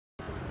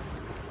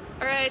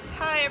Alright,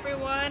 hi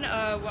everyone.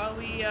 While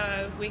we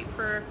wait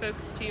for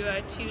folks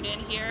to tune in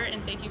here,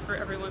 and thank you for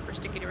everyone for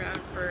sticking around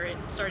for it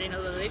starting a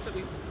little late, but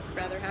we'd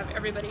rather have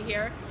everybody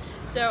here.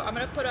 So I'm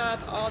going to put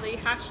up all the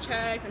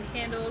hashtags and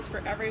handles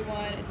for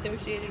everyone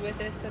associated with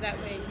this, so that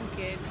way you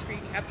can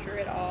screen capture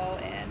it all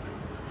and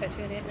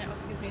tune in, and it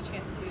also gives me a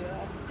chance to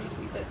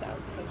retweet this out,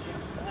 because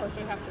of course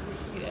we have to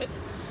retweet it.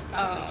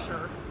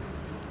 Sure.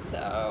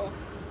 So,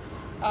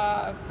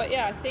 but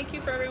yeah, thank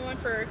you for everyone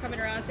for coming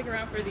around, sticking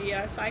around for the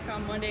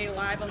Scicomm Monday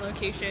live on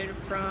location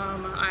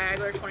from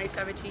iAgler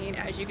 2017.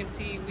 As you can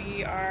see,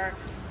 we are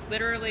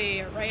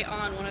literally right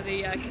on one of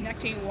the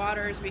connecting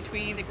waters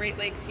between the Great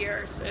Lakes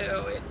here,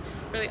 so it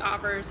really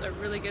offers a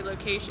really good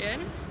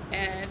location.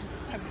 And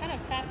I'm kind of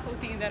half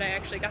hoping that I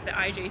actually got the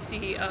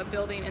IJC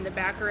building in the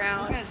background. I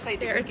was going to say,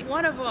 there, it's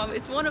one of them.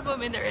 It's one of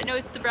them in there. No,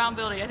 it's the brown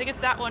building. I think it's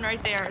that one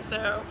right there.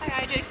 So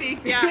hi,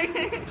 IJC. Yeah.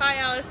 Hi,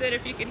 Allison,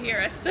 if you can hear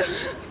us.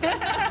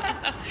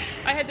 I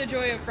had the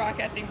joy of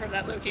broadcasting from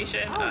that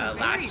location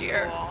last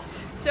year. Cool.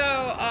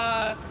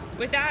 So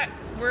with that,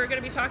 we're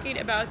going to be talking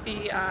about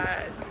the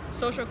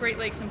Social Great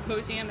Lakes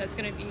Symposium that's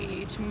going to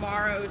be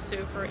tomorrow.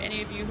 So for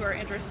any of you who are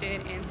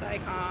interested in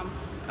Scicomm,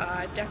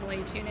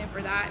 definitely tune in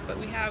for that. But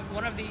we have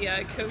one of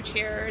the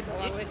co-chairs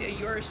along with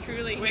yours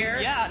truly here.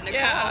 Yeah, Nicole.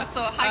 Yeah.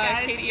 So hi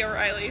guys. Katie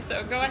O'Reilly.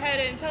 So go ahead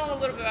and tell them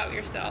a little bit about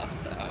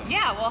yourself. So.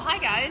 Yeah, well hi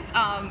guys.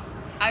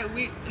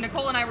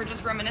 Nicole and I were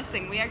just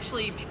reminiscing. We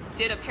actually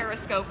did a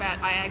Periscope at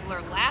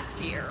iAgler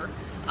last year.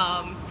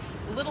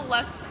 A little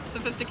less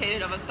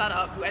sophisticated of a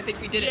setup. I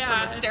think we did it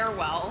from a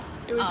stairwell.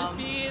 It was just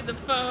me, the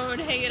phone,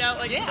 hanging out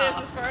like this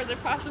as far as I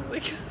possibly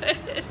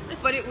could.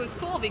 But it was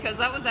cool because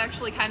that was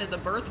actually kind of the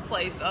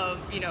birthplace of,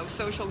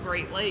 Social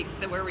Great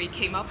Lakes, where we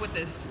came up with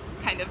this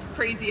kind of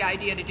crazy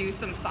idea to do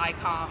some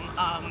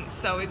Scicomm.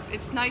 So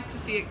it's nice to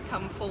see it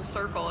come full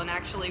circle, and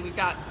actually we've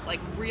got like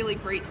really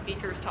great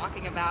speakers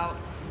talking about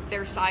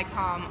their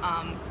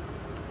Scicomm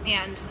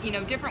and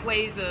different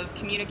ways of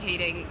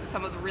communicating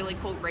some of the really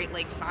cool Great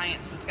Lakes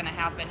science that's going to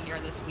happen here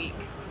this week.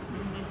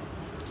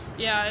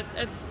 Yeah,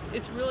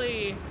 it's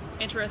really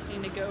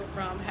interesting to go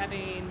from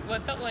having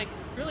what felt like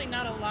really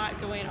not a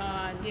lot going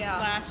on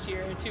last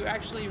year to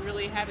actually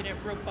really having it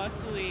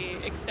robustly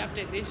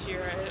accepted this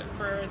year.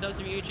 For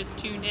those of you who just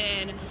tuned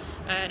in,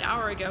 an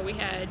hour ago we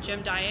had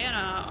Jim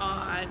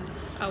Diana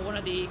on, one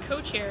of the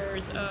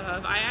co-chairs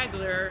of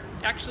iAgler,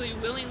 actually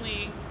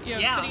willingly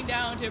sitting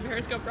down to a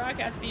Periscope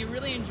broadcast, and he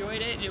really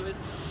enjoyed it, and it was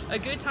a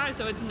good time.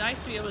 So it's nice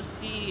to be able to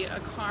see a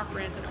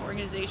conference, an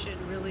organization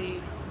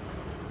really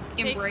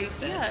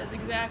embrace it. Yes,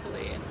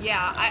 exactly.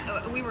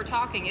 Yeah, we were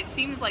talking. It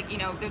seems like,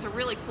 there's a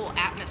really cool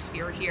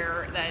atmosphere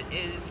here that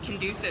is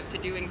conducive to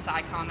doing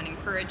Scicomm and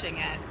encouraging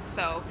it.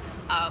 So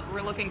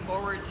we're looking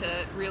forward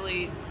to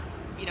really,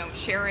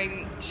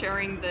 sharing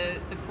the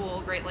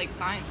cool Great Lakes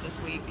science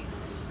this week.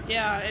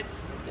 Yeah,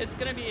 it's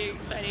going to be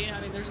exciting.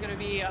 I mean, there's going to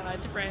be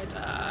different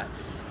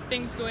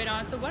things going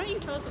on. So why don't you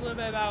tell us a little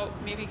bit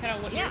about maybe kind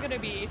of what you're going to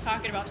be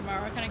talking about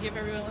tomorrow, and kind of give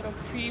everyone a little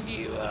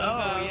preview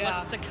of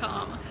what's to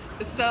come.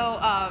 So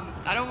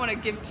I don't want to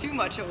give too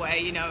much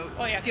away,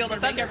 steal the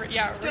thunder. We're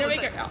gonna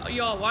make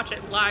you all watch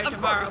it live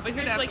tomorrow. But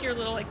here's like your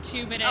little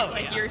 2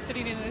 minute, you're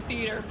sitting in the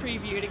theater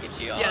preview to get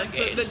you all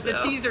engaged.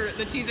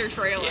 The teaser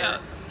trailer.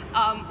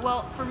 Yeah.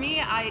 Well, for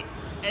me,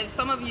 if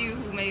some of you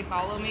who may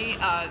follow me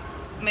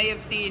may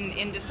have seen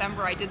in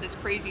December, I did this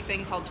crazy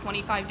thing called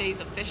 25 Days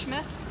of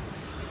Fishmas,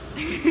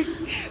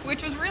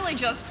 which was really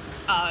just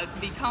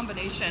the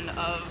combination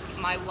of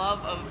my love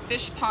of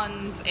fish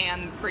puns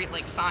and Great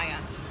Lakes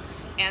science.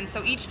 And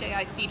so each day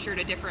I featured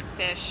a different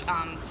fish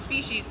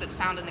species that's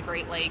found in the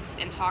Great Lakes,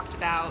 and talked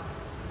about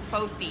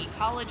both the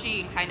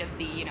ecology and kind of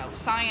the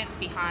science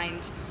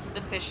behind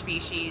the fish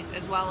species,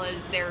 as well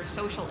as their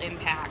social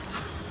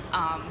impact.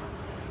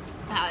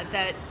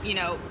 That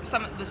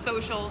some of the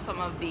social,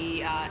 some of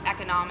the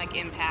economic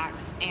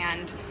impacts,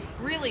 and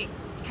really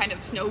kind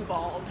of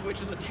snowballed, which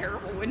is a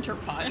terrible winter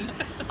pun,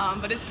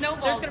 but it's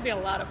snowballed. There's going to be a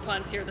lot of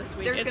puns here this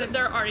week.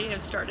 There already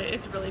have started.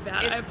 It's really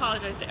bad. I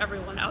apologize to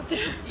everyone out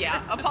there.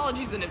 Yeah,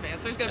 apologies in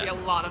advance. There's going to be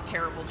a lot of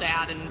terrible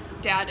dad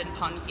and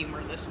pun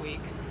humor this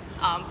week,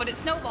 but it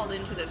snowballed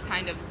into this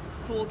kind of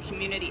cool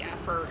community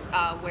effort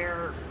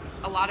where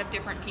a lot of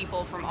different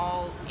people from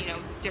all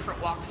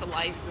different walks of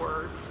life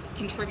were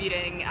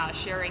contributing,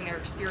 sharing their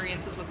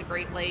experiences with the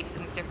Great Lakes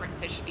and with different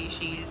fish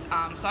species.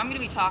 So I'm going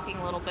to be talking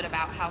a little bit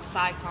about how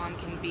Scicomm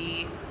can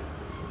be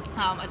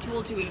a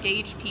tool to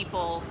engage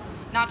people,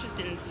 not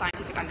just in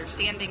scientific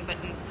understanding, but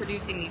in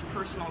producing these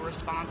personal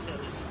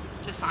responses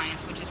to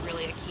science, which is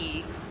really a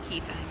key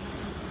thing.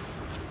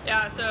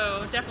 Yeah,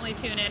 so definitely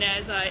tune in.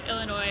 As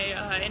Illinois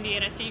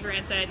Indiana Sea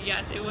Grant said,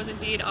 yes, it was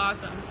indeed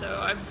awesome.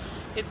 So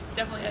it's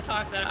definitely a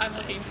talk that I'm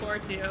looking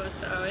forward to.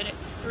 So it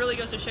really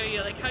goes to show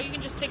you how you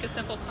can just take a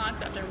simple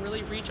concept and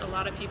really reach a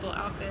lot of people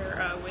out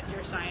there with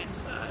your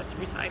science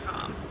through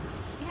Scicomm.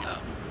 Yeah.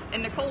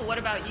 And Nicole, what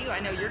about you?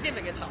 I know you're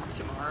giving a talk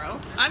tomorrow.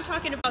 I'm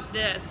talking about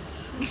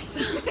this.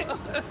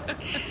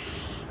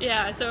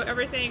 Yeah, so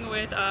everything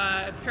with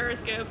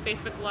Periscope,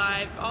 Facebook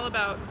Live, all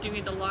about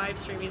doing the live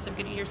streaming, so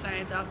getting your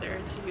science out there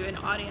to an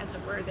audience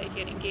of where they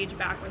can engage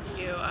back with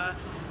you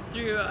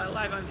through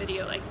live on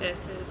video like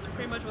this is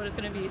pretty much what it's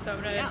going to be. So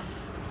I'm going to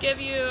give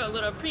you a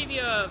little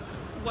preview of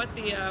what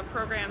the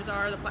programs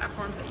are, the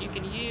platforms that you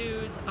can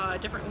use,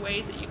 different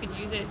ways that you can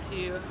use it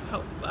to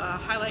help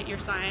highlight your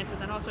science, and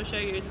then also show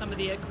you some of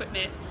the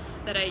equipment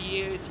that I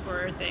use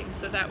for things,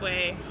 so that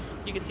way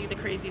you can see the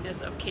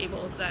craziness of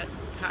cables that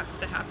has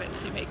to happen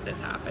to make this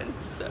happen.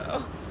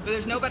 So, but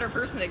there's no better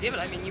person to give it.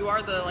 I mean, you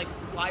are the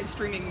live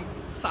streaming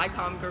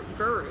Scicomm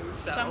guru.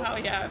 So somehow,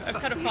 yeah, I've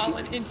kind of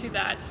fallen into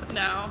that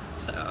now.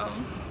 So,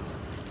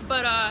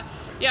 but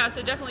yeah,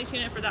 so definitely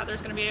tune in for that.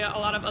 There's going to be a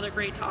lot of other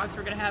great talks.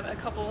 We're going to have a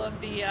couple of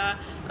the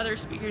other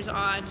speakers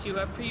on to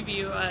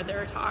preview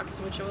their talks,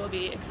 which will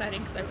be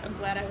exciting because I'm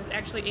glad I was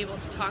actually able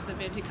to talk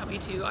them into coming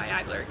to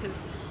iAgler, because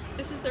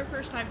this is their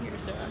first time here,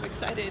 so I'm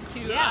excited to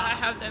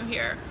have them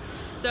here.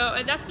 So,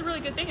 and that's the really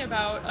good thing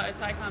about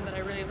Scicomm that I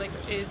really like,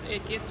 is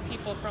it gets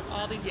people from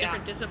all these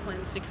different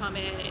disciplines to come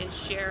in and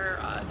share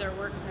their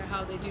work and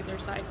how they do their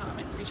Scicomm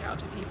and reach out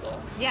to people.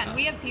 Yeah, and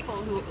we have people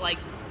who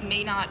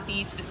may not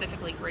be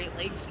specifically Great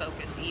Lakes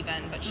focused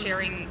even, but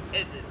sharing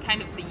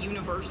kind of the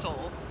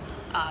universal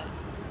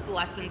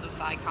lessons of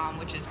Scicomm,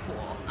 which is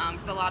cool.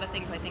 Because a lot of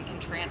things I think can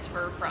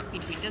transfer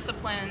between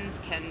disciplines,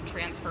 can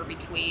transfer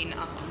between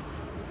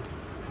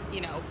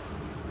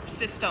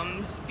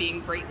systems, being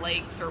Great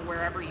Lakes or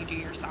wherever you do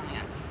your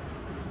science.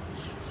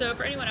 So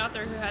for anyone out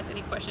there who has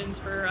any questions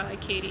for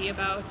Katie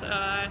about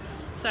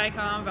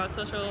Scicomm, about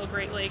Social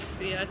Great Lakes,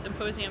 the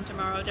symposium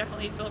tomorrow,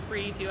 definitely feel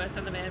free to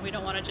send them in. We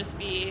don't want to just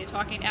be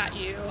talking at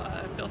you.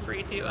 Feel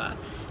free to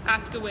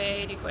ask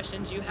away any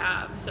questions you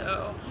have.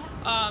 So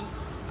I'm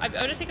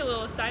going to take a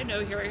little side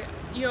note here.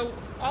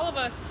 All of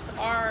us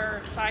are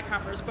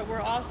Scicommers, but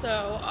we're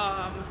also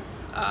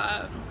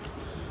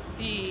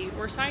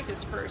we're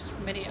scientists first,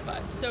 many of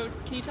us. So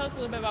can you tell us a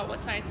little bit about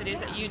what science it is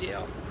that you do?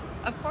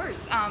 Of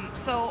course.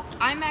 So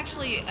I'm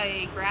actually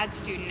a grad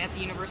student at the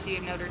University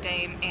of Notre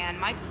Dame, and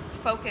my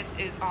focus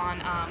is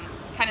on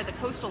kind of the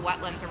coastal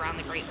wetlands around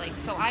the Great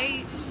Lakes. So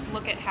I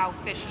look at how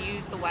fish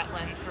use the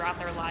wetlands throughout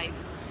their life,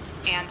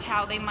 and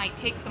how they might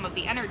take some of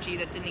the energy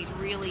that's in these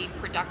really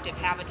productive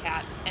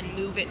habitats and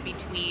move it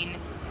between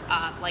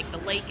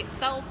the lake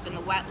itself and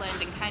the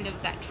wetland, and kind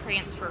of that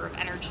transfer of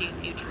energy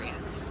and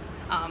nutrients.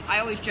 I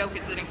always joke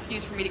it's an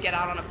excuse for me to get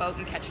out on a boat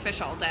and catch fish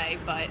all day,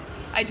 but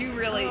I do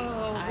really...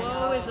 Oh,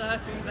 woe is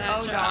us with that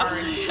Oh, job.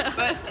 darn.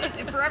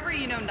 But for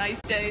every,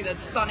 nice day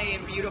that's sunny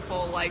and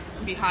beautiful,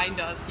 behind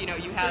us, you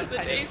have...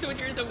 There's the days when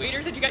you're the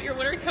waiters and you got your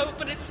winter coat,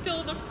 but it's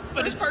still the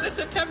first part of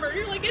September.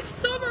 You're like, it's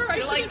summer.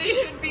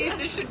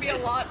 This should be a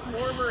lot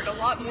warmer and a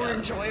lot more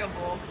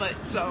enjoyable. But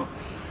so...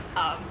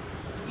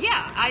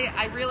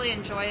 I really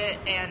enjoy it,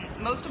 and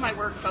most of my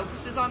work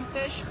focuses on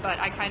fish, but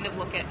I kind of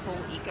look at whole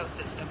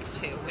ecosystems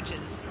too, which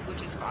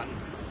is fun.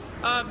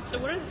 So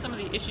what are some of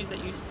the issues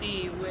that you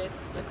see with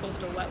the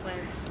coastal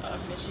wetlands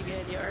of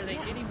Michigan? Are they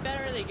getting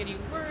better? Are they getting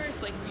worse?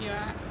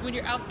 When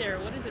you're out there,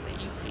 what is it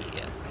that you see?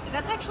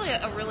 That's actually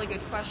a really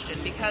good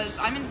question, because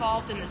I'm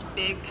involved in this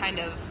big kind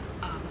of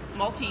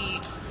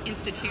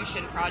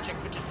multi-institution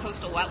project, which is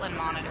coastal wetland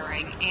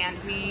monitoring, and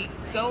we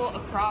go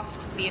across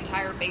the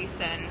entire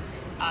basin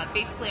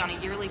basically on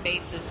a yearly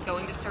basis,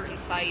 going to certain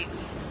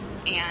sites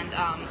and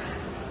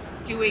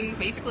doing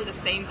basically the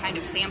same kind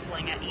of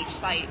sampling at each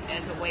site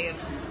as a way of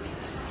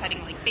setting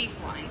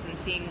baselines and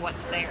seeing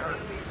what's there.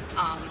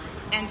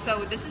 And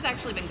so this has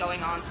actually been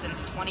going on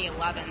since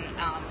 2011,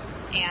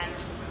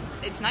 and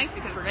it's nice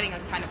because we're getting a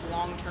kind of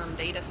long-term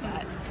data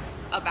set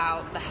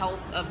about the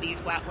health of these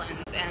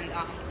wetlands, and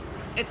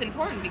it's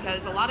important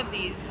because a lot of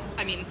these,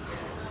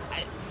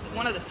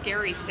 one of the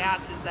scary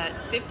stats is that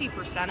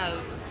 50%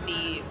 of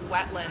the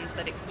wetlands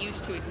that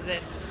used to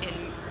exist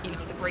in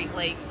the Great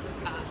Lakes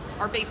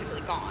are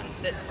basically gone.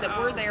 That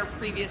were there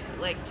previous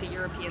to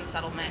European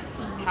settlement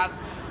have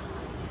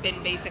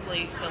been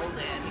basically filled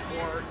in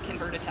or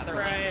converted to other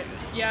land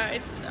use. Yeah,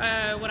 it's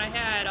when I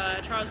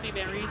had Charles V.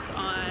 Van Rees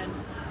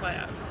on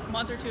a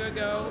month or two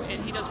ago,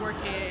 and he does work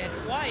in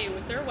Hawaii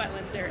with their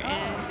wetlands there,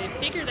 and the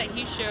figure that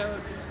he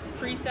showed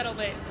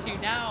pre-settlement to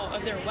now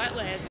of their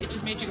wetlands, it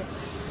just made you go,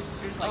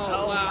 You're just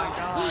oh wow. My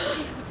God.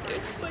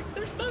 It's just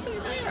there's nothing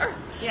there.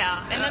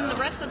 Yeah, and then the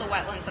rest of the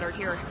wetlands that are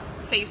here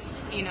face,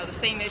 the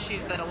same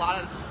issues that a lot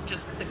of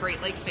just the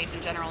Great Lakes face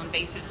in general: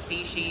 invasive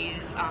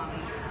species,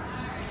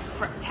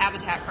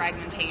 habitat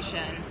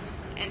fragmentation.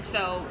 And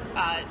so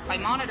by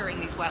monitoring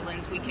these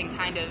wetlands, we can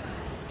kind of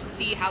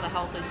see how the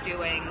health is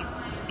doing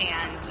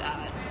and,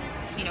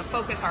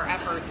 focus our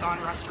efforts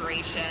on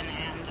restoration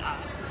and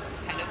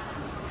kind of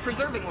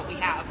preserving what we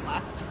have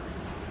left.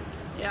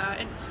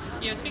 Yeah,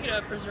 and speaking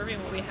of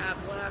preserving what we have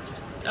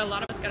left, a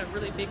lot of us got a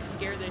really big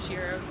scare this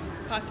year of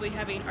possibly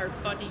having our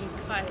funding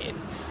cut.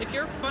 If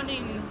your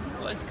funding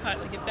was cut,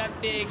 if that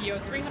big,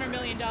 $300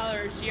 million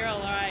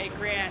GRI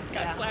grant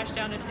got slashed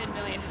down to $10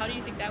 million, how do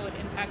you think that would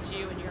impact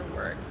you and your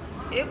work?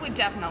 It would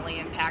definitely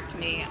impact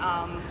me.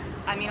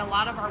 A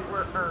lot of our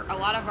work, or a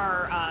lot of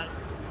our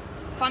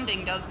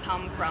funding does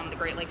come from the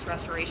Great Lakes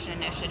Restoration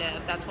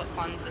Initiative. That's what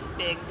funds this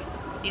big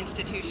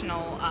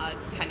institutional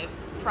kind of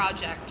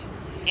project.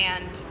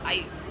 And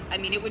I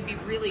mean, it would be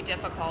really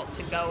difficult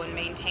to go and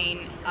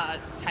maintain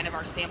kind of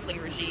our sampling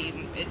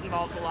regime. It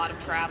involves a lot of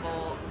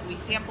travel. We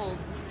sampled,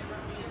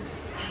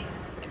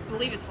 I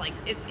believe it's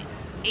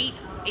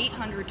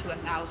 800 to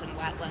 1,000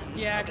 wetlands.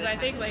 Yeah, because I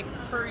think like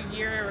per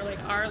year, like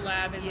our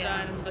lab has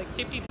done like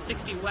 50 to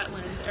 60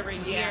 wetlands every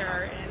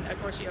year, and of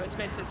course, you know, it's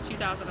been since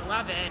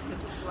 2011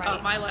 because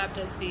my lab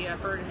does the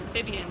bird and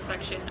amphibian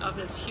section of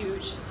this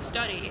huge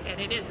study,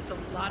 and it's a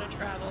lot of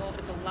travel,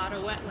 it's a lot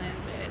of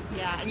wetlands,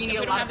 and you need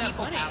a lot of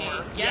people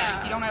power. Yeah,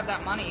 if you don't have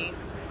that money,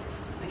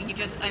 you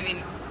just, I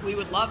mean, we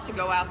would love to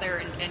go out there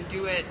and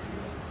do it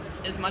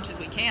as much as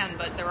we can,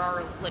 but there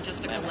are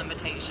logistical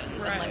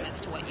limitations and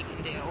limits to what you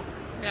can do.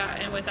 Yeah,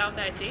 and without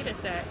that data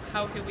set,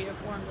 how can we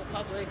inform the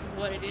public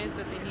what it is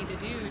that they need to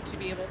do to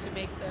be able to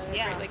make the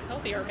Great Lakes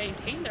healthy or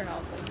maintain their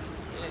health?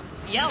 Like,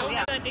 you don't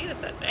have that data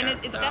set there.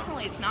 And it's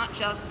definitely, it's not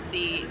just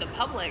the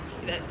public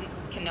that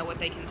can know what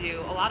they can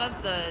do. A lot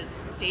of the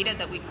data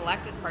that we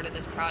collect as part of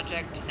this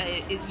project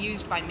is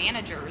used by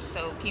managers,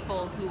 so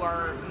people who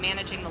are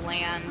managing the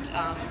land,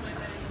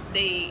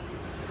 they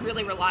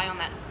really rely on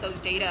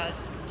those data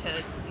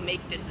to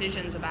make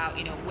decisions about,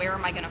 you know, where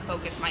am I going to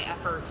focus my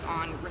efforts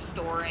on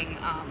restoring,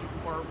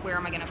 or where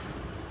am I going to,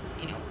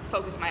 you know,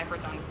 focus my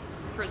efforts on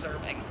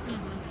preserving.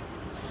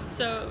 Mm-hmm.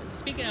 So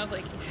speaking of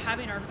like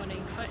having our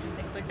funding cut and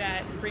things like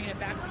that, and bringing it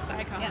back to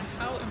Scicomm,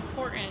 how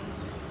important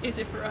is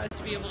it for us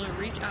to be able to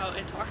reach out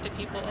and talk to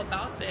people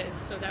about this,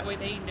 so that way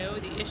they know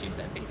the issues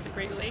that face the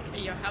Great Lake?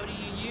 You know, how do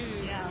you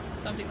use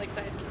something like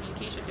science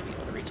communication to be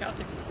able to reach out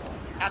to people?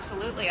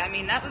 Absolutely. I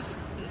mean, that was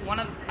one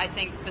of, I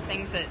think, the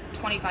things that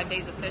 25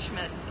 Days of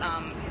Fishmas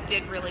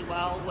did really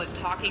well, was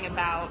talking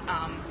about,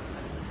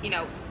 you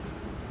know,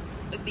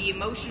 the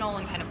emotional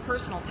and kind of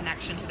personal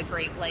connection to the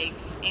Great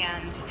Lakes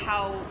and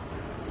how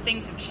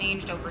things have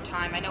changed over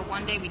time. I know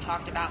one day we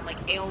talked about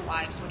like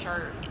alewives, which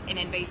are an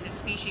invasive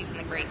species in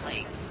the Great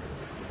Lakes,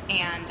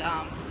 and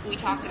we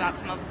talked about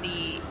some of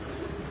the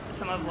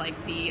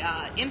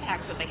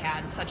impacts that they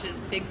had, such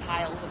as big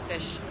piles of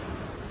fish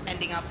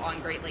ending up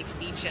on Great Lakes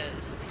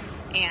beaches,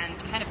 and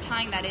kind of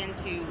tying that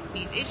into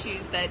these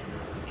issues that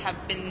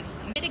have been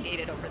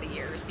mitigated over the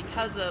years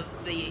because of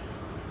the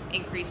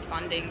increased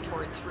funding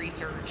towards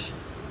research,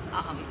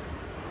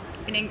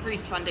 and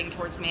increased funding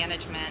towards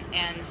management.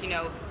 And, you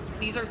know,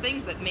 these are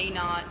things that may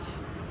not,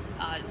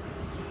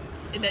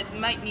 that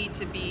might need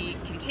to be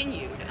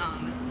continued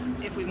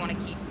if we want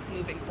to keep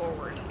moving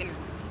forward in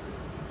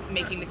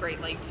making the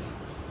Great Lakes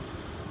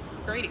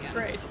great again.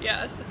 Great,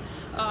 yes.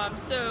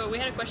 So we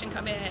had a question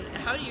come in.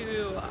 How do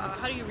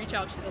you reach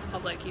out to the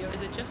public? You know,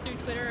 is it just through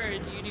Twitter, or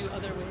do you do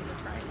other ways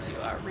of trying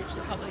to reach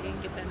the public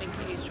and get them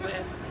engaged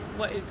with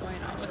what is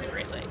going on with the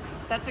Great Lakes?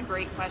 That's a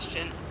great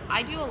question.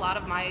 I do a lot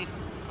of my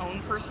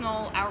own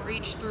personal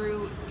outreach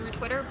through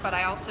Twitter, but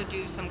I also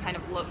do some kind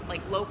of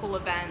local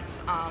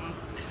events.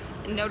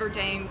 Notre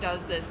Dame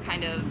does this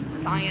kind of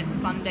Science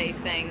Sunday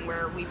thing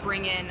where we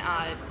bring in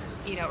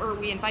or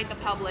we invite the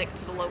public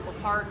to the local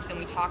parks and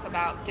we talk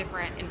about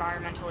different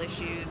environmental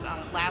issues.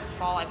 Last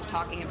fall I was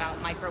talking about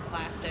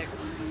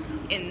microplastics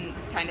in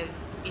kind of,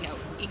 you know,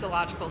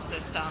 ecological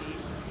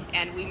systems,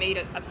 and we made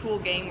a cool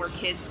game where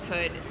kids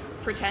could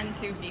pretend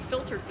to be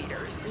filter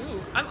feeders.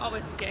 Ooh, I'm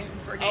always game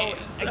for games.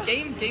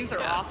 Games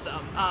are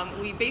awesome.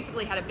 We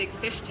basically had a big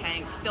fish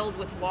tank filled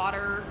with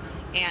water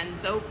and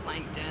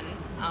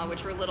zooplankton,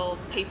 which were little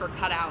paper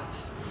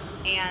cutouts,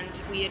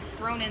 and we had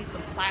thrown in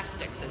some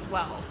plastics as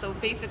well. So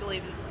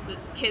basically the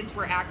kids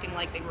were acting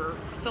like they were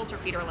a filter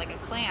feeder, like a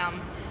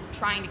clam,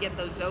 trying to get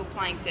those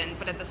zooplankton,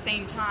 but at the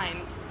same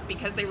time,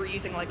 because they were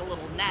using like a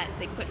little net,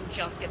 they couldn't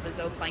just get the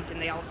zooplankton,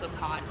 they also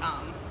caught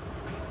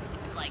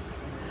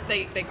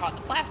they caught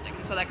the plastic.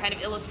 And so that kind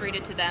of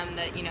illustrated to them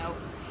that, you know,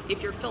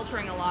 if you're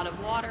filtering a lot of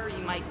water,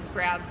 you might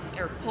grab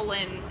or pull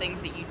in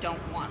things that you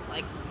don't want,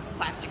 like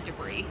plastic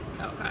debris.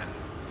 Okay.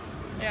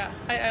 Yeah,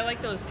 I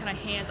like those kind of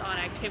hands-on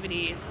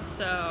activities,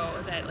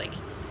 so that like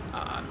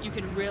you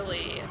can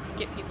really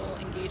get people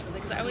engaged with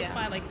it. Because I always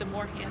find like the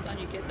more hands-on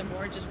you get, the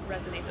more it just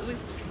resonates. At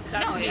least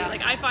that's me.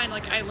 Like I find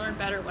like I learn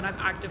better when I'm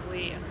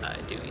actively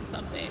doing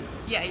something.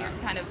 Yeah, you're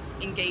kind of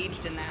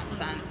engaged in that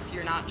sense.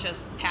 You're not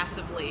just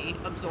passively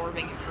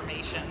absorbing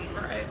information.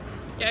 Right.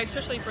 Yeah,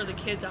 especially for the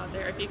kids out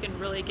there, if you can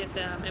really get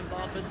them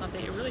involved with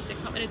something, it really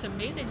sticks home. And it's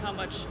amazing how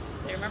much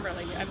they remember.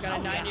 Like I've got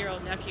a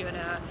 9-year-old nephew and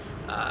a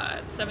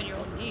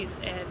 7-year-old niece,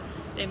 and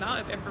the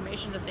amount of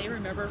information that they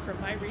remember from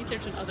my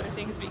research and other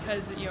things,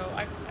 because, you know,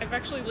 I've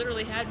actually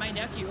literally had my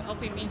nephew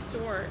helping me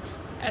sort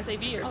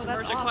SAV, or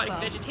submerged aquatic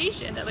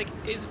vegetation, that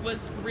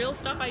was real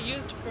stuff I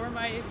used for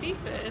my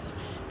thesis,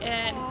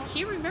 and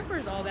he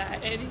remembers all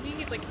that, and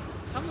he like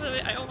some of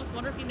it I almost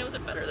wonder if he knows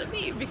it better than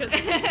me, because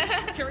he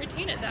can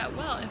retain it that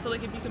well. And so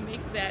like if you can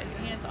make that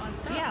hands-on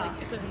stuff,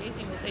 like it's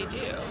amazing what they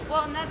do.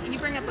 Well, and that you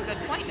bring up a good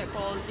point,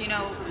 Nicole, is, you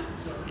know,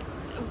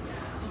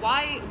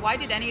 why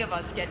did any of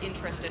us get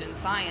interested in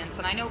science?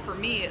 And I know for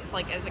me, it's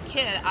like as a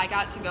kid, I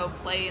got to go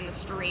play in the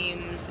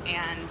streams,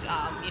 and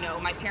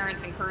my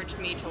parents encouraged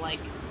me to like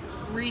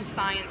read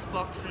science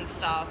books and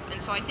stuff.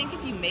 And so I think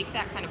if you make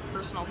that kind of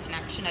personal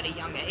connection at a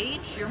young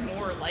age, you're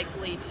more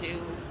likely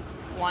to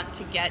want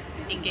to get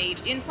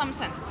engaged in some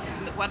sense,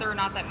 whether or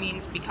not that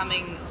means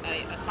becoming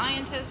a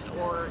scientist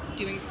or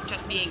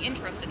just being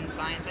interested in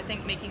science. I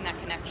think making that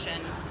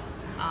connection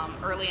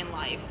early in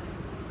life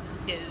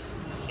is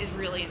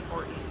really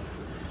important.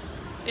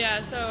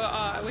 Yeah, so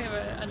we have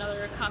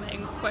another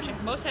comment question.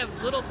 Most have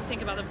little to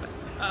think about the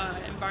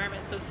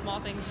environment, so small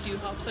things do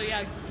help. So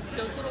yeah,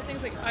 those little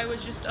things, like I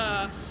was just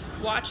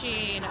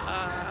watching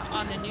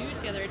on the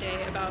news the other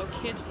day about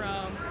kids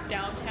from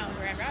downtown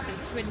Grand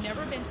Rapids who had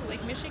never been to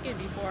Lake Michigan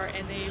before,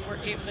 and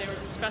there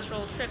was a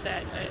special trip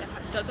that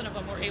a dozen of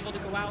them were able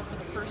to go out for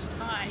the first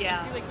time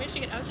and see Lake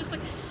Michigan. I was just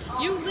like,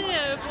 you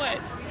live,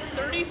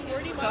 30,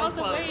 40 miles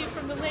away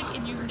from the lake,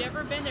 and you've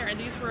never been there. And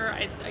these were,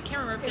 I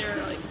can't remember if they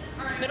were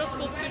like middle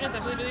school students. I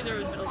believe there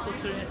was middle school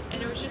students,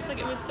 and it was just like,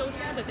 it was so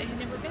sad that they had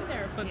never been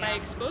there. But by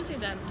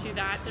exposing them to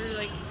that, they're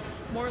like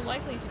more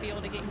likely to be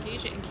able to get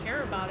engaged and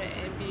care about it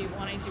and be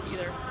wanting to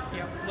either,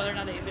 whether or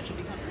not they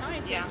eventually become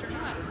scientists or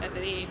not, that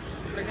they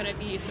are going to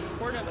be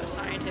supportive of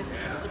scientists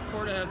and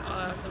supportive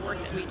of the work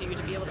that we do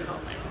to be able to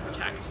help and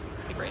protect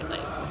the Great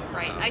Lakes.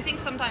 Right. I think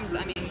sometimes,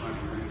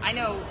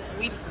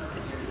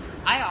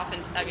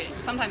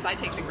 sometimes I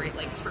take the Great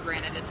Lakes for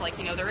granted. It's like,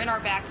 they're in our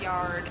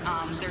backyard,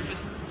 they're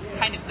just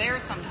kind of there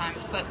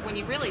sometimes, but when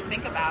you really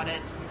think about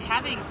it,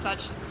 having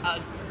such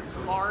a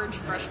large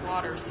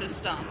freshwater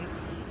system,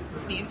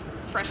 these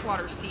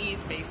freshwater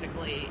seas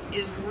basically,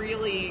 is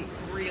really,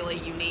 really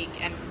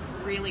unique and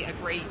really a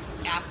great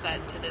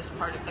asset to this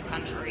part of the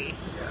country,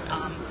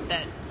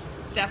 that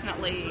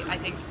definitely, I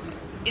think,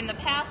 in the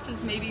past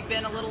has maybe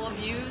been a little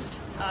abused,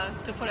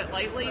 to put it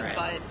lightly,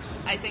 but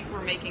I think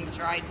we're making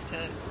strides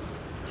to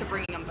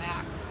bringing them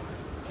back.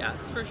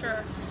 Yes, for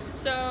sure.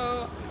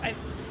 So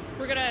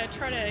we're gonna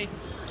try to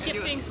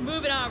keep things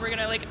moving on. We're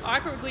gonna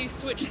awkwardly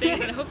switch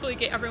things and hopefully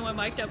get everyone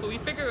mic'd up, but we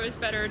figure it was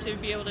better to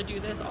be able to do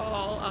this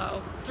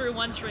all through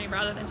one stream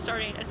rather than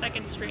starting a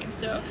second stream.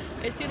 So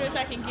as soon as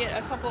I can get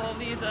a couple of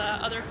these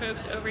other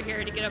folks over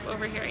here to get up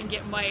over here and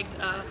get mic'd,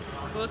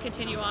 we'll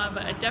continue on.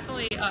 But I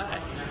definitely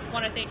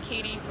want to thank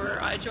Katie for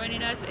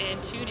joining us,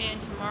 and tune in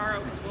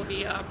tomorrow because we'll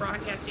be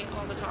broadcasting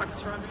all the talks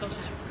from Social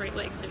Security Great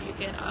Lakes, so you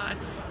can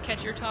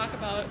catch your talk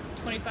about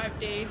 25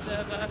 days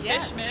of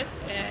fish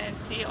miss and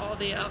see all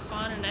the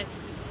fun. And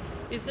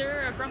is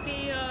there a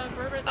Grumpy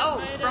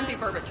Burbot? Grumpy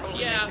Burbot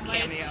totally makes a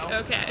cameo.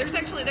 Okay.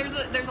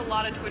 There's a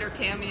lot of Twitter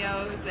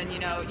cameos, and you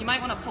might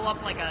want to pull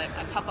up like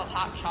a cup of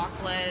hot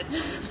chocolate,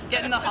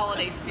 get in the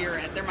holiday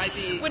spirit. There might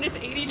be when it's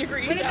 80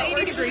 degrees. When it's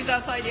 80 degrees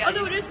outside, yeah.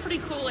 Although it is pretty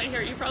cool in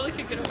here, you probably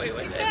could get away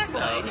with it.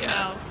 So,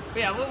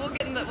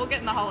 we'll get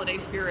in the holiday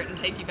spirit and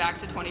take you back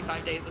to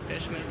 25 days of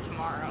fish miss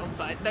tomorrow.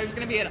 But there's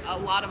going to be a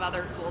lot of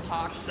other cool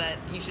talks that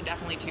you should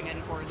definitely tune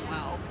in for as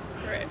well.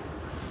 Right.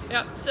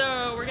 Yep,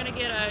 so we're going to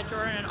get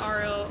Jordan and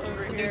Auriel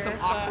over here. We'll do some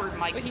awkward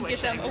mic switching. We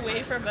can get them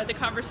away from the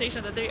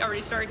conversation that they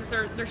already started, because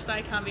they're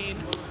Scicomming,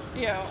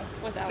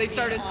 without They've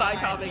started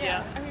Scicomming,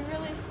 yeah. I mean,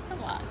 really?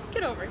 Come on.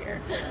 Get over here.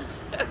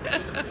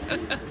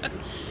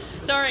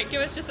 So, all right,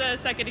 give us just a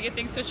second to get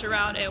things switched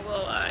around, and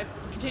we'll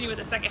continue with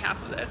the second half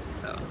of this.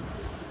 So.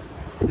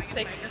 Can I get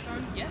the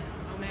microphone? Yeah.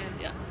 Oh, man.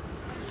 Yeah.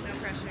 No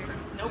pressure.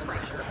 No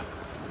pressure.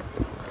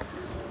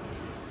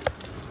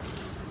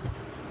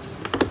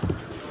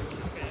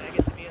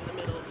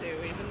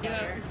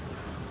 Yeah.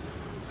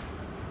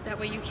 That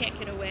way you can't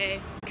get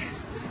away.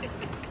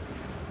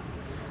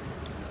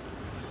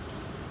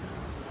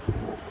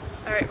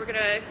 Alright, we're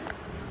gonna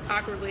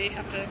awkwardly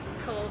have to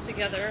cuddle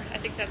together. I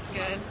think that's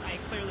good. I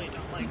clearly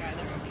don't like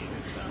either of you,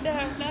 so.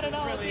 No, not at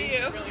all, really, do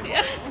you? Really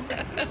yeah.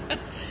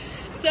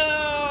 So,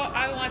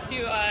 I want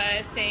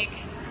to thank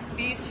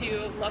these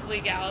two lovely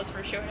gals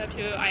for showing up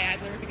to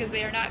iAgler, because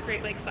they are not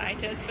Great Lakes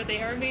scientists, but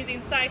they are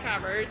amazing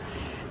Scicommers.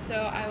 So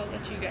I will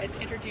let you guys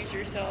introduce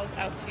yourselves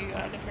out to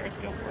the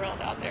Periscope world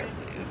out there,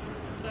 please.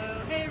 So,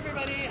 hey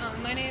everybody,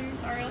 my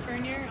name's Auriel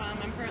Fournier.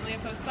 I'm currently a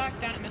postdoc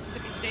down at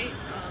Mississippi State,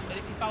 but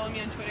if you follow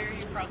me on Twitter,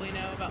 you probably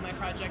know about my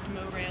project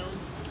Mow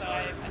Rails. So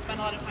I spend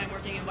a lot of time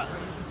working in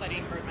wetlands and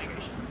studying bird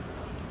migration.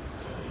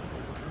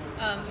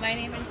 My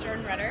name is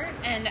Rutter,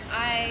 and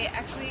I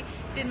actually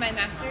did my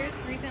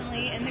master's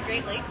recently in the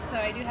Great Lakes, so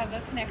I do have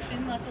a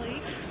connection,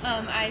 luckily.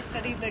 I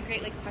studied the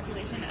Great Lakes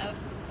population of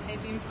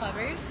high-beam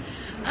plovers.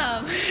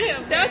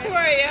 That's where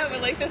I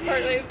am with this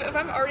part. If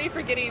I'm already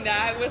forgetting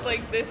that with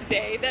this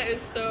day, that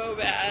is so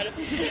bad.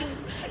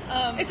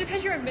 It's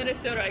because you're in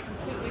Minnesota. I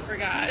completely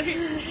forgot.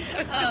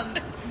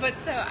 But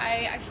so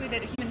I actually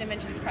did a Human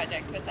Dimensions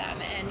project with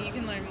them, and you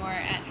can learn more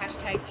at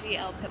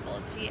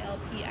 #GLPIPL,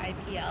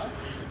 GLPIPL.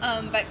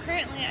 But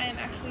currently I am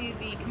actually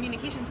the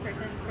communications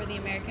person for the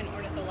American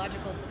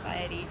Ornithological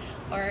Society,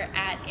 or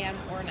at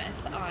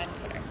 @AmOrnith on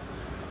Twitter.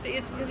 See,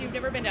 it's because you've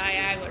never been to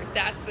iAgler.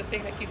 That's the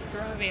thing that keeps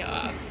throwing me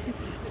off.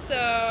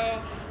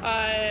 So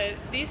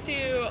these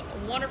two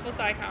wonderful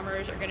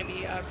Scicommers are going to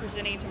be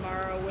presenting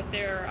tomorrow with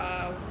their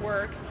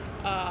work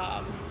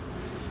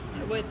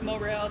with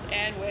MoRails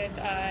and with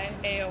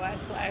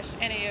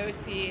AOS/NAOC.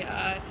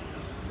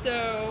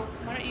 So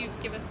why don't you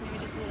give us maybe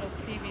just a little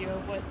preview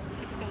of what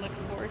people can look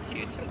forward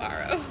to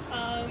tomorrow?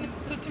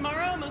 So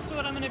tomorrow, most of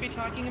what I'm going to be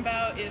talking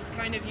about is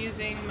kind of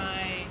using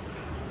my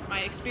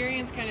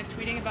experience kind of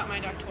tweeting about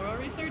my doctoral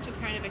research as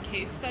kind of a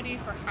case study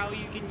for how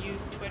you can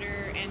use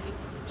Twitter and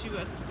to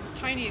a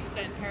tiny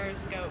extent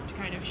Periscope to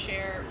kind of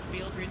share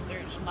field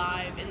research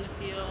live in the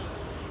field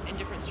and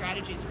different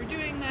strategies for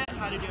doing that,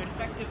 how to do it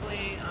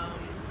effectively,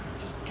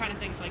 just kind of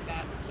things like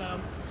that.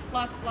 So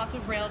lots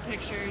of rail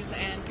pictures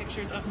and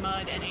pictures of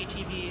mud and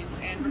ATVs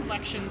and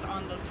reflections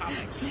on those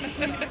topics.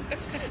 So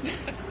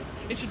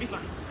it should be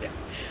fun. Yeah.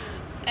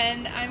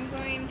 And I'm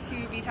going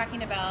to be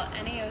talking about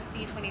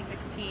NAOC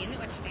 2016,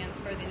 which stands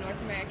for the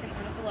North American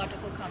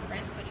Ornithological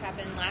Conference, which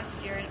happened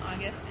last year in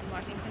August in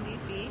Washington,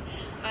 D.C.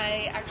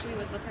 I actually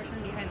was the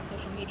person behind the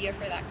social media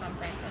for that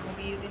conference, and we'll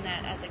be using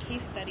that as a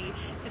case study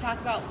to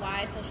talk about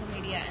why social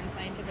media and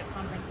scientific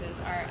conferences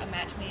are a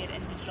match made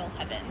in digital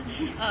heaven.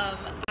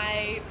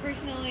 I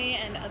personally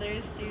and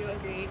others do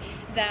agree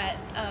that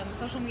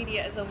social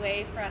media is a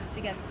way for us to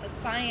get the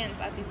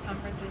science at these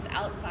conferences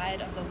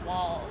outside of the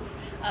walls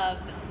of,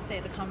 say,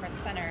 the conference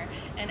center,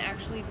 and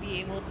actually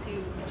be able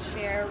to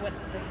share what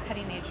this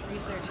cutting edge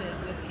research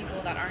is with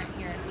people that aren't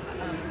here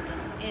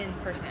in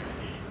person.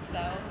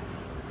 So,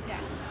 yeah.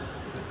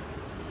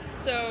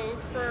 So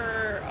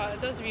for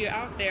those of you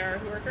out there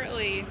who are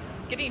currently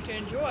getting to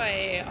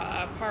enjoy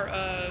part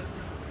of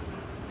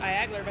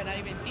IAGLR but not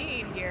even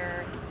being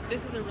here,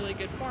 this is a really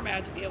good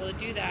format to be able to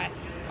do that.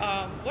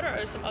 What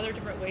are some other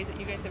different ways that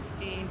you guys have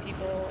seen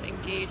people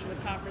engage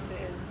with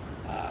conferences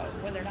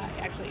when they're not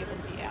actually able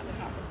to be at the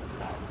conference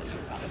themselves that you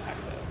found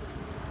effective?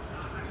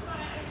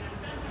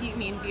 You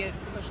mean via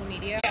social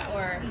media? Yeah.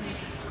 Or,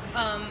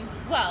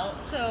 well,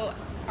 so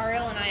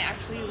Auriel and I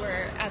actually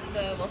were at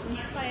the Wilson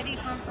Society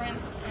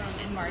conference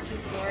in March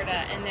in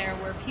Florida, and there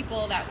were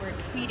people that were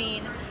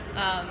tweeting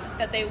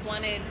that they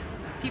wanted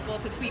people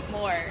to tweet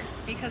more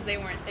because they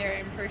weren't there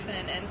in person,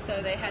 and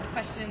so they had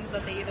questions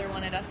that they either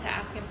wanted us to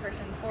ask in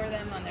person for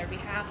them on their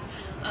behalf,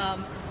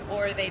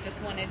 or they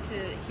just wanted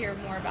to hear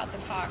more about the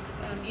talks.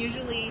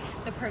 Usually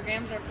the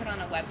programs are put on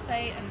a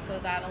website, and so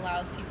that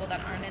allows people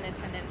that aren't in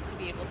attendance to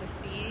be able to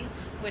see,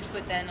 which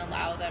would then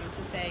allow them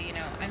to say, you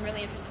know, I'm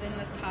really interested in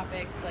this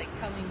topic, like,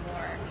 tell me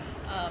more.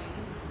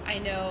 I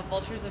know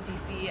Vultures of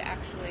DC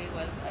actually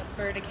was a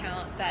bird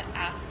account that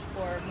asked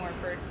for more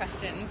bird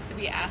questions to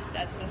be asked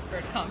at this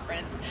bird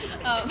conference.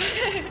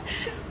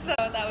 So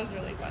that was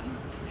really fun.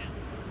 Yeah.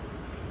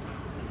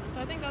 So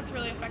I think that's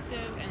really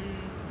effective, and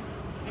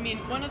I mean,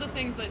 one of the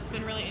things that's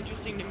been really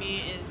interesting to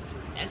me is,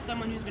 as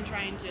someone who's been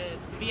trying to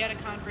be at a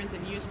conference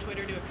and use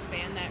Twitter to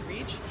expand that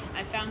reach,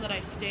 I found that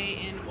I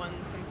stay in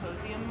one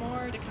symposium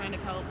more to kind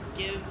of help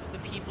give the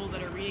people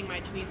that are reading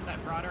my tweets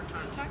that broader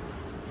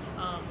context,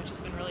 which has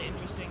been really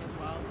interesting as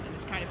well, and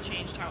it's kind of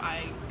changed how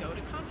I go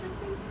to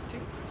conferences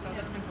too, so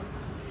that's been cool.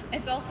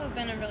 It's also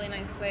been a really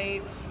nice way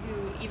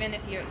to, even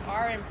if you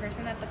are in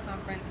person at the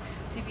conference,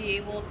 to be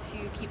able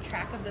to keep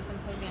track of the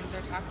symposiums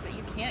or talks that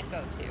you can't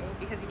go to,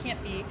 because you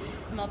can't be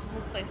in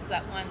multiple places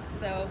at once.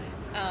 So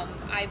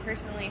I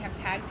personally have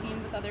tag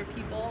teamed with other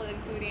people,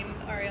 including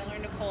Auriel or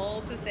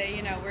Nicole, to say,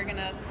 you know, we're going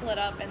to split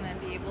up and then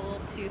be able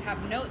to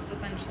have notes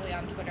essentially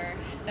on Twitter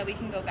that we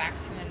can go back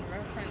to and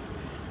reference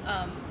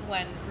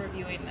when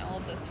reviewing all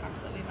of those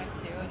talks that we went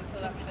to, and so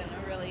that's been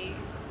a really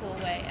cool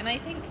way. And I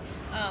think,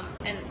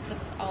 and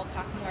this I'll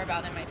talk more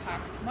about in my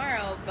talk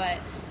tomorrow, but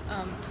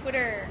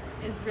Twitter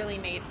is really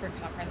made for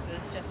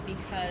conferences just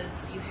because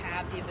you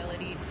have the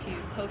ability to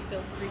post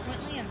so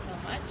frequently and so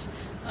much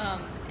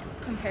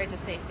compared to,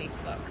 say,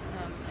 Facebook.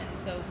 And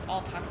so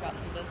I'll talk about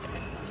some of those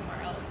differences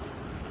tomorrow.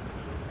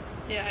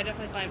 Yeah, I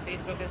definitely find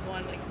Facebook is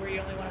one like where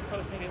you only want to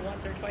post maybe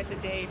once or twice a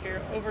day. If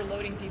you're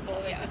overloading people,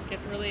 they just get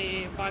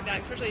really bogged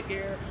down, especially if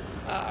you're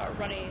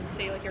running,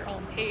 say, like your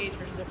own page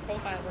versus a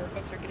profile where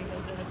folks are getting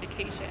those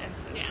notifications.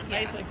 It's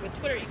nice, like with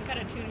Twitter, you can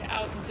kind of tune it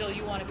out until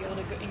you want to be able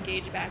to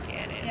engage back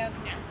in. And,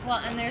 Well,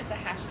 and there's the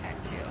hashtag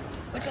too,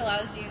 which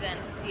allows you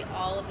then to see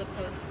all of the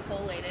posts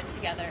collated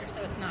together.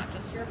 So it's not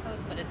just your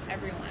post, but it's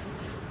everyone.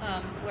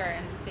 Where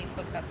in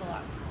Facebook, that's a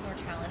lot more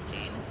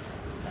challenging.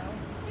 So.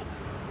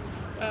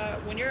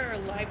 When you're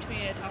live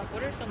tweeting a talk,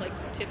 what are some like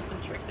tips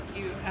and tricks that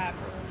you have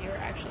for when you're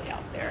actually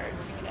out there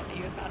doing that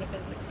you have found have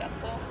been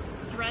successful?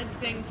 Thread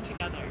things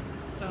together.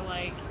 So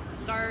like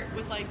start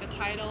with like the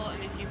title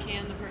and if you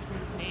can the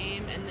person's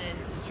name, and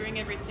then string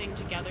everything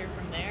together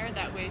from there.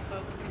 That way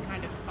folks can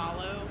kind of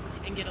follow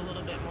and get a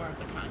little bit more of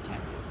the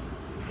context.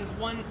 Because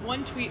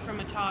one tweet from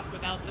a talk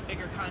without the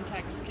bigger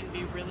context can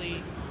be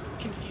really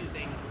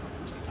confusing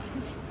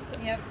sometimes.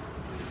 Yep.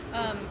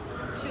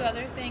 Two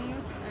other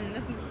things, and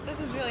this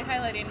is really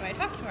highlighting my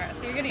talk tomorrow,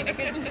 so you're getting a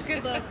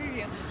good little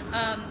preview.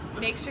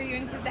 Make sure you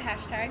include the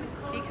hashtag,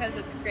 because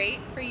it's great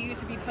for you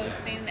to be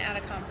posting at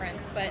a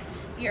conference, but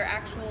your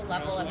actual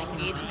level of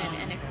engagement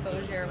and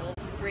exposure will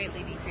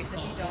greatly decrease if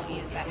you don't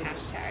use that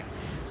hashtag.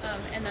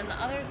 And then the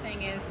other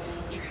thing is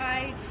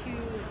try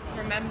to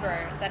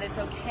remember that it's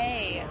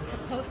okay to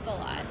post a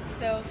lot.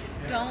 So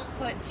don't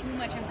put too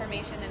much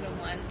information into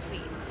one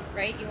tweet,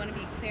 right? You want to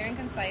be clear and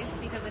concise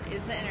because it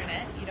is the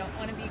internet. You don't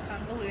want to be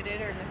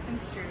convoluted or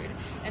misconstrued.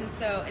 And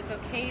so it's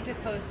okay to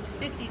post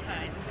 50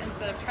 times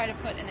instead of try to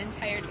put an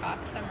entire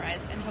talk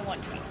summarized into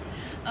one tweet.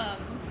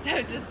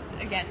 So just,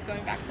 again,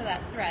 going back to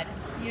that thread,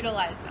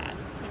 utilize that.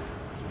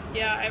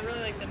 Yeah, I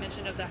really like the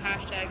mention of the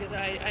hashtag because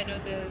I know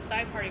the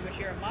side party, which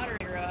you're a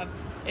moderator of,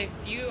 if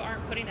you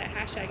aren't putting that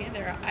hashtag in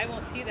there, I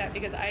won't see that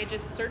because I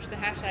just search the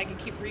hashtag and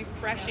keep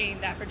refreshing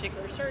that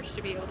particular search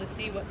to be able to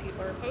see what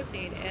people are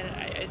posting. And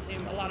I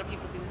assume a lot of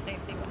people do the same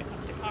thing when it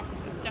comes to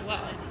conferences as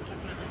well.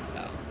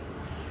 Definitely.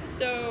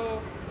 So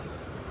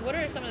what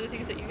are some of the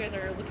things that you guys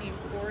are looking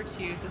forward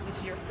to since this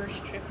is your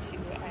first trip to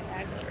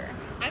IAGLR?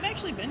 I've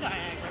actually been to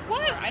IAGLR before.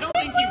 What? I don't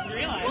think you've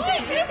realized. What?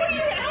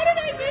 How did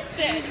I miss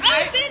this?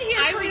 I've been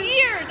here for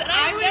years and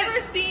I've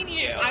never seen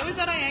you. I was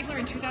at IAGLR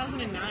in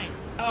 2009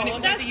 when it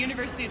was at the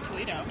University of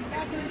Toledo.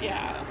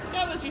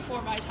 That was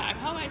before my time.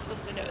 How am I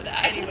supposed to know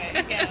that?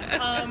 Anyway, yeah.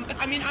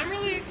 I mean, I'm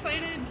really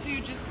excited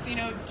to just,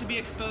 to be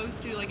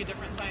exposed to like a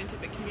different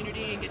scientific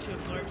community and get to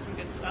absorb some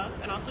good stuff,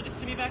 and also just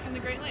to be back in the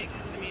Great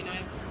Lakes. I mean,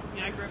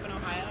 I grew up in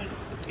Ohio, and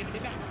it's good to be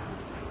back.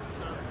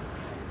 So,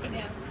 but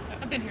yeah,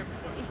 I've been here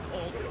before. This is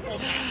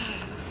old.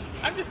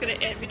 I'm just gonna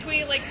end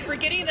between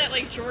forgetting that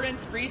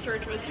Jordan's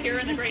research was here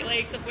in the Great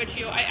Lakes, of which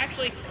I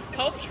actually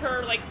helped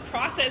her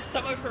process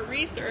some of her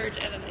research,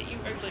 and then that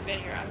you've actually been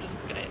here. I'm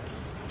just gonna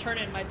turn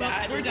in my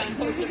badge. Well, we're done.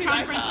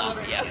 Conference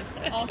over. Yep. It's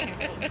all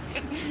canceled.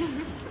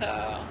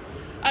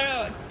 I don't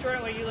know,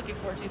 Jordan. What are you looking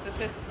forward to? Since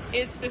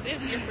this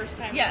is your first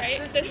time, yes,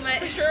 right? This is my,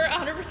 for sure,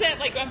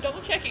 100%. I'm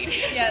double checking.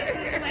 Yes,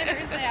 this is my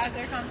first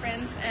IAGLR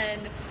conference,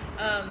 and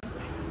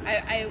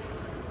I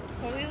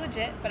totally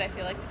legit, but I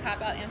feel like the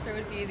cop-out answer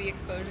would be the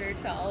exposure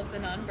to all of the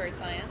non-bird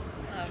science,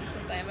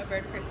 since I am a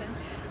bird person.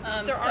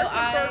 There are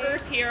some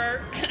birders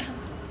here.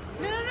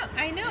 No,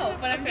 I know,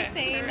 but I'm just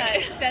saying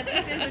that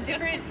this is a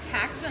different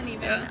tax than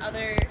even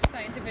other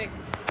scientific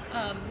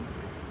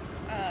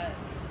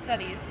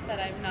studies that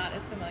I'm not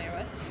as familiar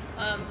with.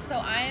 So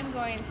I am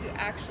going to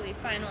actually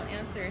final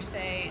answer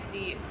say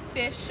the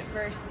fish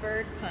versus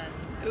bird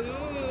puns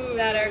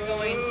that are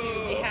going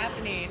to be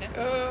happening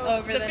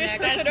over the next 10 days.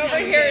 The fish person over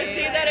here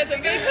see that as a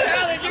big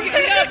challenge. You can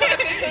get up on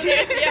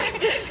this, yes.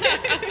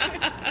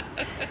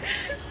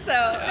 So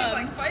it seems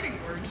like fighting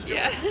words.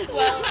 Yeah.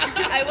 Well,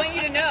 I want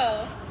you to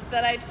know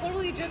that I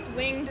totally just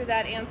winged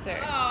that answer.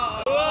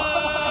 Oh.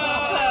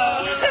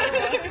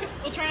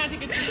 We'll try not to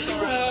get too sore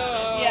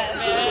about it.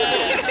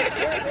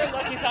 Yes. We're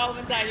lucky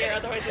Solomon's not here,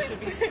 otherwise this would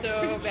be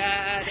so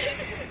bad.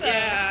 So,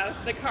 yeah,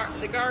 the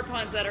guard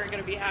puns that are going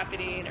to be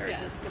happening are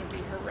just going to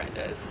be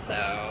horrendous.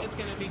 So it's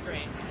going to be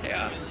great.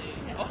 Yeah.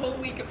 Really. A whole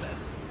week of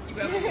this. You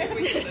have a whole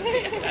week of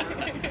this. It's going to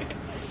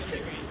be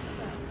great.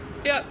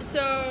 Yeah,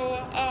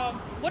 so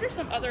what are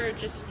some other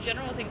just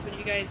general things when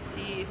you guys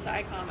see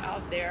Scicomm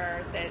out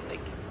there that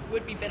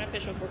would be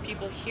beneficial for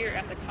people here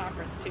at the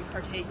conference to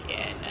partake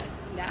in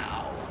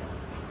now?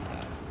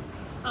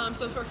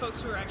 So for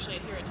folks who are actually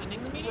here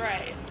attending the meeting?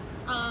 Right.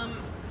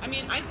 I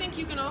mean, I think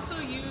you can also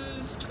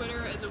use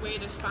Twitter as a way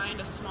to find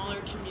a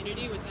smaller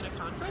community within a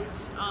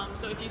conference.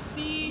 So if you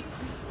see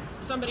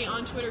somebody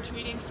on Twitter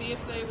tweeting, see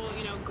if they will,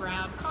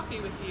 grab coffee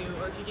with you,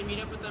 or if you can meet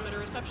up with them at a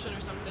reception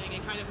or something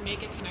and kind of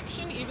make a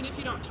connection. Even if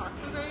you don't talk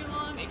for very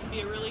long, it can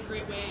be a really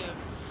great way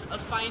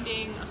of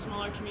finding a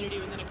smaller community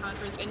within a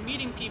conference and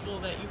meeting people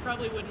that you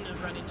probably wouldn't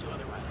have run into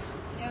otherwise.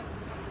 Yep.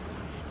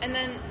 And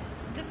then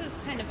this is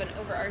kind of an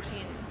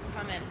overarching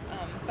comment,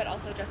 but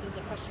also addresses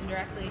the question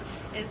directly,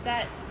 is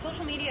that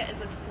social media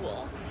is a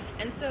tool.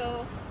 And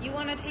so you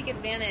want to take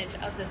advantage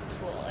of this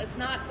tool. It's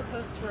not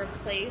supposed to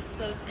replace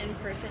those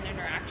in-person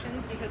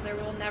interactions because there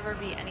will never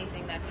be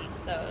anything that beats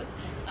those.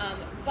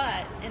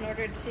 But in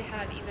order to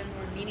have even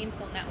more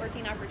meaningful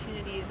networking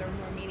opportunities or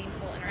more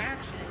meaningful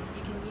interactions,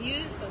 you can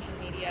use social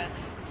media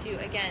to,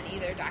 again,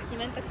 either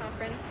document the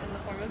conference in the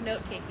form of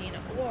note-taking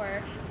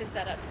or to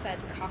set up said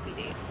coffee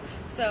dates.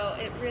 So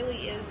it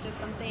really is just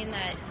something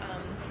that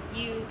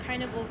you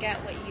kind of will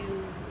get what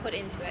you put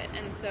into it.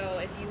 And so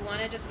if you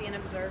want to just be an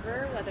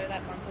observer, whether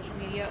that's on social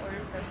media or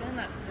in person,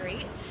 that's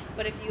great.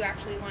 But if you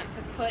actually want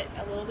to put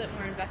a little bit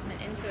more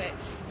investment into it,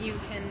 you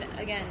can,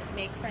 again,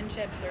 make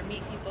friendships or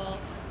meet people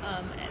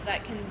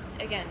that can,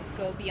 again,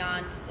 go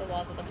beyond the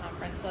walls of the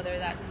conference, whether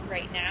that's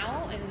right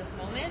now in this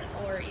moment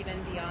or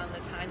even beyond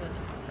the time of the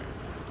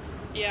conference.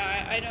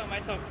 Yeah, I know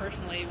myself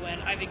personally,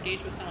 when I've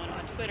engaged with someone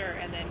on Twitter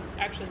and then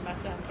actually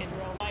met them in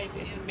real life,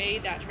 it's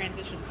made that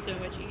transition so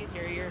much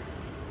easier.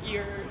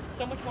 You're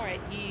so much more at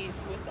ease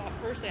with that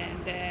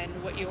person than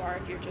what you are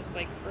if you're just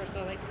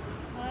personally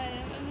hi,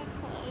 I'm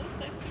Nicole, it's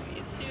nice to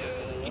meet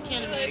you. I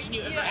can't imagine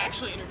you ever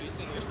actually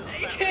introducing yourself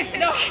that way.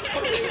 No, I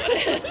totally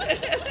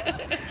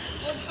wouldn't.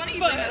 Well, it's funny you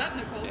bring that up,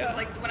 Nicole, because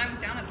when I was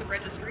down at the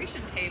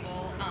registration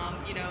table,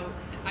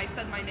 I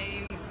said my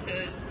name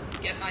to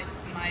get my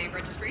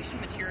registration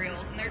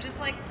materials, and they're just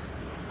like,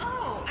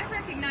 oh, I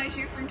recognize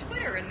you from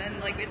Twitter, and then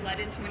like it led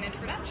into an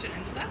introduction,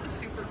 and so that was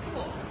super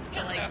cool.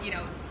 To like, you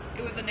know,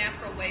 it was a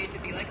natural way to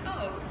be like,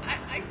 oh,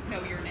 I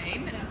know your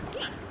name, and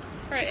yeah.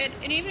 Right,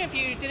 and even if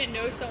you didn't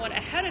know someone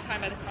ahead of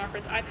time at the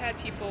conference, I've had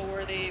people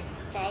where they've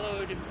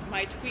followed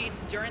my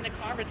tweets during the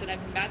conference, and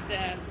I've met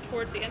them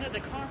towards the end of the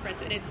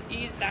conference, and it's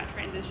eased that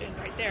transition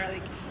right there.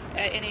 Like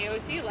at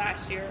NAOC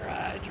last year,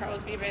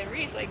 Charles B. Van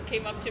Rees like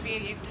came up to me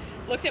and he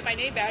looked at my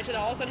name badge, and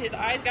all of a sudden his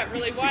eyes got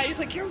really wide. He's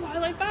like, "You're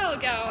Wildlife Bio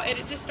Gal," and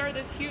it just started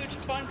this huge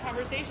fun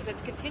conversation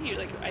that's continued.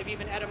 Like I've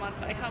even had him on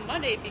Scicomm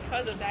Monday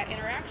because of that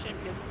interaction,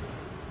 because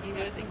he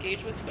was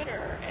engaged with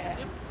Twitter,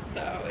 and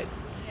so it's.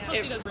 Plus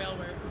he does rail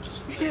work, which is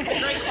just a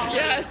great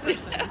quality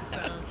person. So.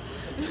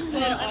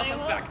 Well, and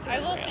I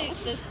will say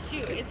this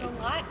too. It's a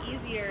lot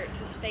easier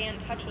to stay in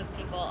touch with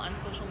people on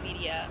social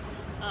media,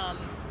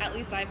 at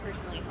least I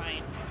personally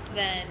find,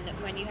 than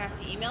when you have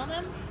to email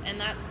them. And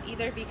that's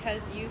either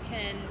because you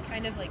can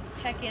kind of like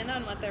check in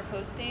on what they're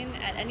posting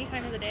at any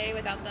time of the day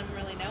without them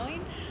really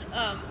knowing.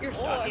 You're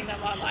stalking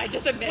them online,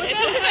 just admit it.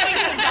 Without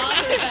having to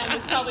bother them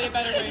is probably a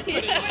better way of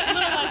putting it. A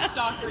little less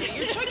stalkery.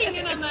 You're checking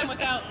in on them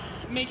without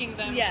making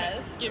them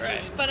give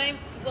you. But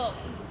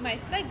my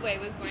segue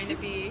was going to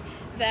be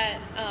that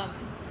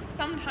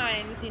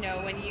sometimes, you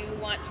know, when you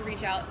want to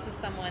reach out to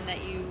someone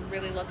that you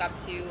really look up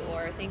to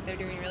or think they're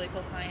doing really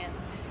cool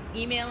science,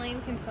 emailing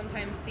can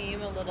sometimes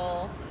seem a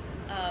little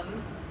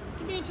it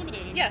can be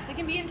intimidating. Yes, it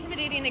can be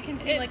intimidating. It can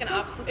seem like an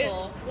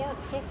obstacle.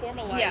 It's so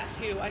formalized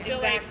too. I feel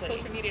like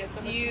social media is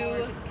so much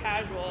more just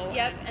casual.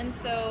 Yep, and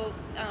so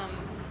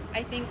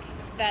I think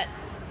that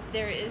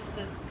there is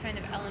this kind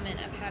of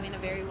element of having a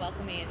very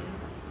welcoming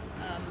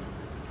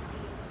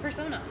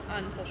persona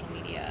on social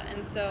media.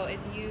 And so if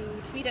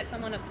you tweet at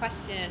someone a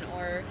question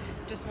or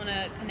just want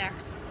to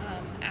connect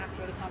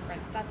after the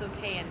conference, that's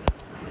okay, and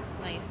it's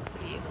nice to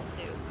be able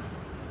to.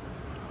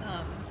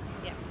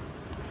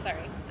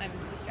 Sorry, I'm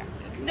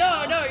distracted.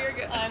 No, you're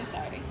good. I'm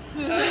sorry.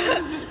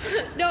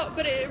 No,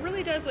 but it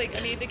really does, like, I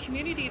mean, the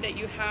community that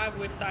you have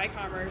with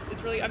Scicommers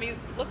is really, I mean,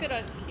 look at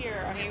us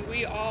here. I mean,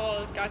 we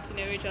all got to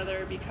know each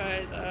other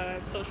because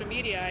of social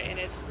media, and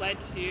it's led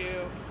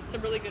to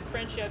some really good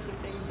friendships and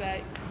things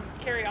that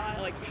carry on,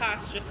 like,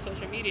 past just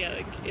social media.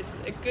 Like, it's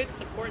a good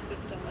support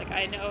system. Like,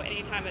 I know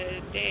any time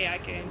of day I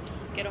can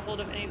get a hold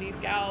of any of these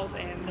gals,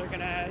 and they're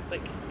gonna,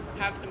 like,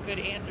 have some good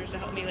answers to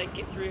help me, like,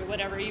 get through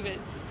whatever, even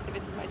if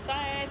it's my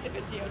science, if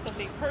it's, you know,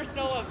 something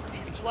personal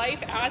of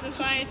life as a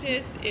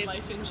scientist. It's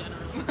life in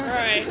general.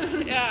 Right.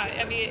 Yeah.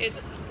 I mean,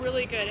 it's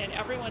really good, and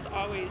everyone's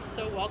always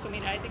so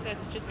welcoming. I think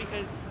that's just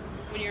because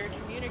when you're a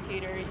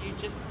communicator,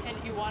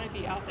 you want to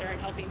be out there and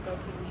helping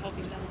folks and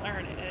helping them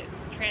learn, and it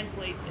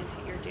translates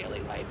into your daily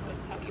life with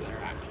how you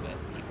interact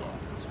with people.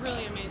 It's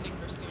really amazing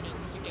for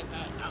students to get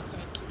that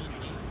outside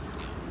community.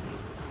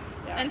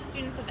 Yeah. And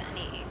students of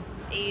any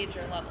age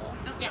or level.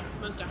 Oh, yeah,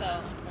 most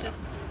definitely. So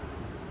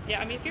yeah,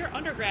 I mean, if you're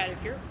undergrad,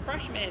 if you're a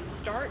freshman,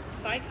 start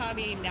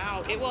Scicomming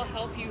now. It will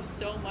help you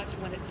so much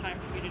when it's time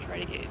for you to try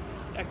to get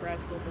a grad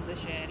school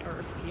position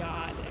or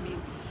beyond. I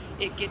mean,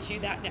 it gets you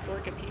that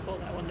network of people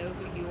that will know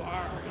who you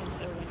are, and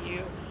so when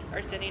you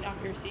are sending off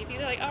your CV,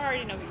 they're like, oh, I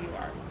already know who you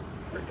are.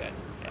 We're good.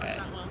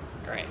 Well.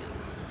 Right.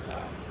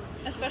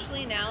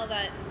 Especially now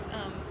that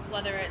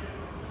whether it's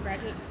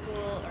graduate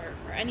school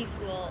or any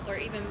school or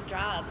even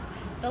jobs,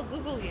 they'll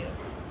Google you.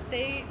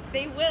 They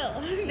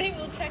will. They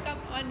will check up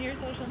on your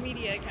social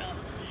media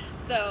accounts.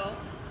 So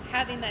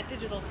having that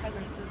digital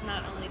presence is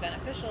not only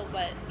beneficial,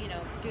 but, you know,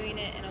 doing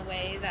it in a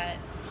way that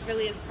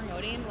really is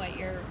promoting what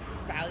your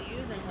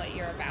values and what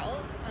you're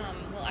about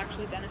will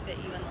actually benefit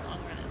you in the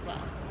long run as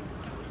well.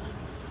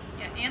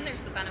 Yeah, and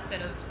there's the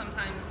benefit of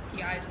sometimes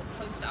PIs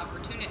will post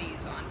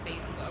opportunities on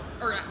Facebook,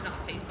 or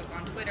not Facebook,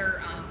 on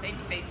Twitter, maybe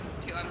Facebook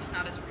too. I'm just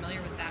not as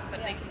familiar with that,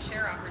 but they can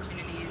share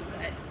opportunities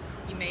that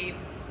you may have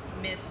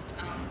missed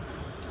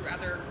through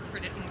other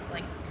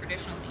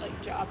traditional means,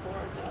 like job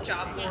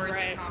boards,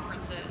 and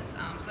conferences.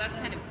 So that's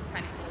kind of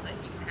cool that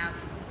you can have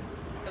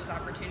those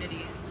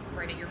opportunities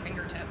right at your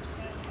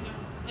fingertips. Yeah.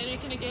 And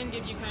it can again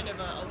give you kind of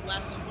a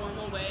less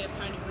formal way of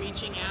kind of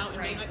reaching out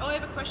and being like, oh, I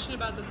have a question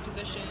about this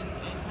position,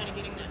 and kind of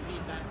getting that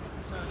feedback.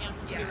 So yeah,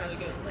 it can be really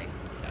absolutely. Good.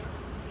 Yeah.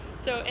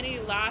 So any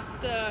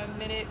last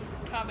minute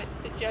comments,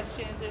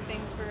 suggestions, or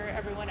things for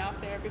everyone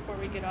out there before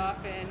we get off?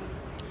 And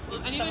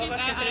well, anybody's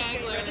at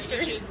Angler,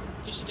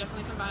 you should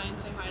definitely come by and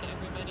say hi to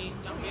everybody.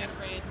 Don't be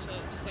afraid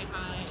to say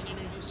hi and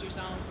introduce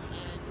yourself.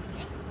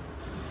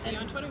 And see you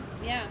on Twitter.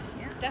 Yeah,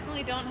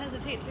 definitely don't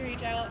hesitate to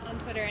reach out on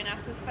Twitter and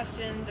ask us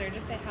questions or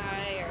just say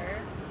hi or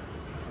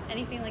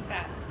anything like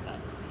that. So.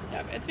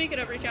 Yeah, and speaking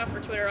of reach out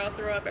for Twitter, I'll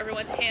throw up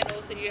everyone's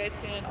handles so you guys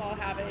can all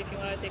have it if you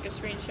want to take a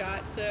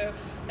screenshot. So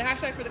the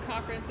hashtag for the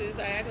conference is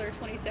IAGLR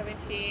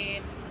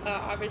 2017.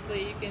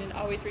 Obviously, you can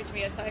always reach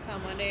me at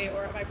Scicomm Monday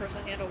or at my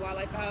personal handle,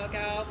 Wildlife Bio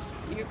Gal.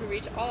 You can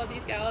reach all of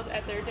these gals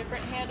at their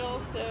different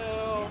handles.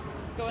 So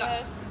go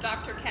ahead.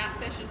 Dr.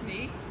 Catfish is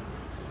me.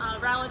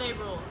 Ralliday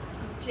Rule.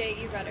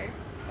 J.E. Rutter.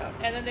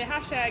 And then the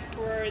hashtag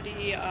for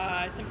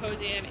the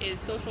symposium is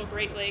Social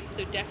Great Lakes,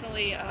 so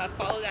definitely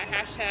follow that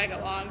hashtag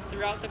along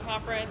throughout the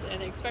conference,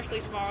 and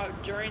especially tomorrow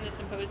during the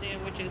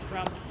symposium, which is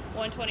from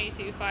 1:20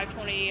 to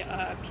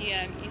 5:20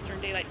 p.m. Eastern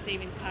Daylight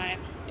Savings Time,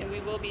 and we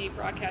will be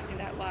broadcasting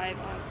that live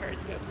on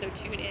Periscope, so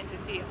tune in to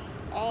see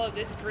all of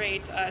this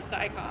great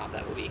Scicomm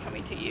that will be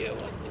coming to you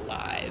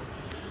live.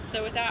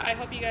 So with that, I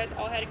hope you guys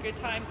all had a good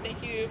time.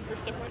 Thank you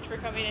so much for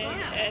coming in,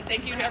 and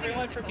thank you to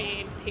everyone for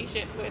being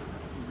patient with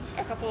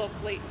a couple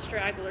of late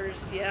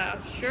stragglers. Yeah,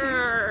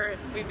 sure.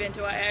 We've been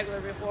to Niagara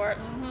before.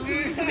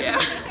 Yeah.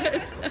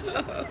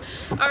 So,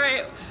 all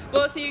right.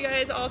 We'll see you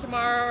guys all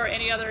tomorrow or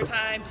any other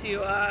time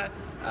to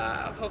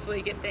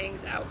hopefully get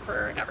things out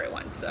for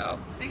everyone. So,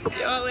 see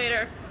you all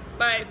later.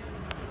 Bye.